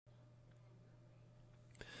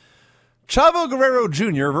Chavo Guerrero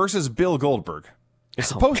Jr. versus Bill Goldberg. It's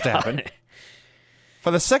supposed to happen. For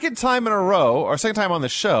the second time in a row, or second time on the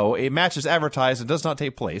show, a match is advertised and does not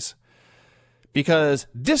take place because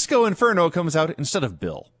Disco Inferno comes out instead of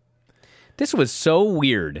Bill. This was so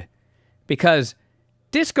weird because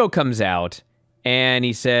Disco comes out and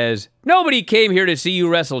he says, "Nobody came here to see you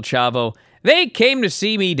wrestle, Chavo. They came to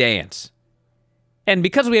see me dance." And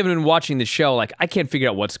because we haven't been watching the show, like, I can't figure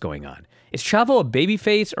out what's going on. Is Chavo a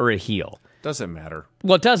babyface or a heel? Doesn't matter.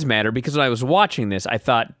 Well, it does matter because when I was watching this, I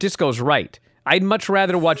thought, Disco's right. I'd much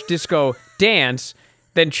rather watch Disco dance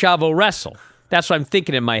than Chavo wrestle. That's what I'm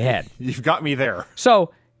thinking in my head. You've got me there.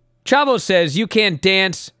 So, Chavo says, "You can't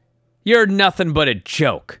dance. You're nothing but a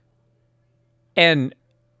joke." And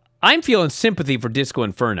I'm feeling sympathy for Disco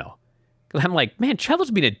Inferno. I'm like, man,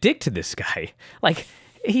 Chavo's being a dick to this guy. Like,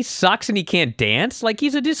 he sucks and he can't dance. Like,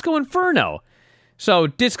 he's a Disco Inferno. So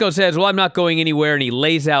Disco says, "Well, I'm not going anywhere," and he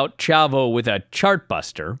lays out Chavo with a chart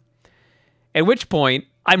buster. At which point,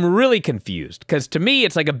 I'm really confused, because to me,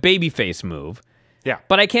 it's like a babyface move. Yeah.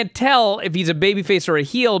 But I can't tell if he's a babyface or a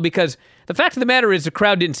heel, because the fact of the matter is the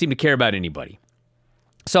crowd didn't seem to care about anybody.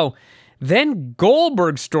 So then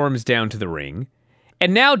Goldberg storms down to the ring,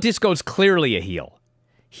 and now Disco's clearly a heel.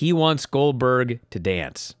 He wants Goldberg to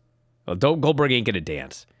dance. Well, Goldberg ain't gonna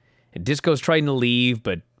dance. And Disco's trying to leave,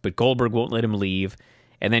 but Goldberg won't let him leave.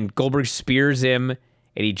 And then Goldberg spears him,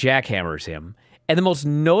 and he jackhammers him. And the most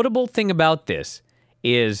notable thing about this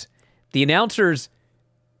is the announcers,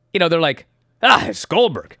 they're like, it's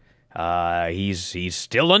Goldberg. He's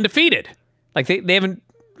still undefeated. Like, they haven't,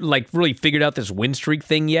 like, really figured out this win streak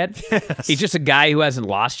thing yet. Yes. He's just a guy who hasn't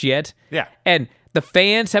lost yet. Yeah. And the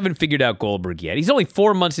fans haven't figured out Goldberg yet. He's only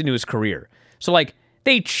 4 months into his career. So, like,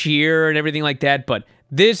 they cheer and everything like that, but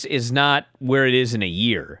this is not where it is in a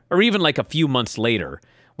year, or even like a few months later,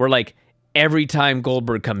 where like every time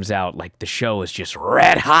Goldberg comes out, like the show is just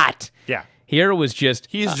red hot. Yeah. Here it was just...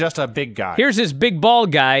 He's just a big guy. Here's this big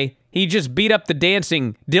bald guy. He just beat up the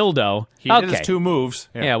dancing dildo. He did his 2 moves.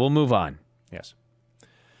 Yeah, we'll move on. Yes.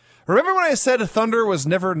 Remember when I said Thunder was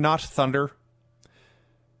never not Thunder?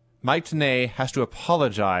 Mike Tenay has to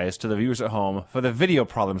apologize to the viewers at home for the video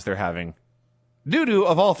problems they're having due to,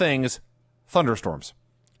 of all things, thunderstorms.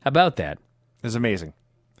 How about that? It's amazing.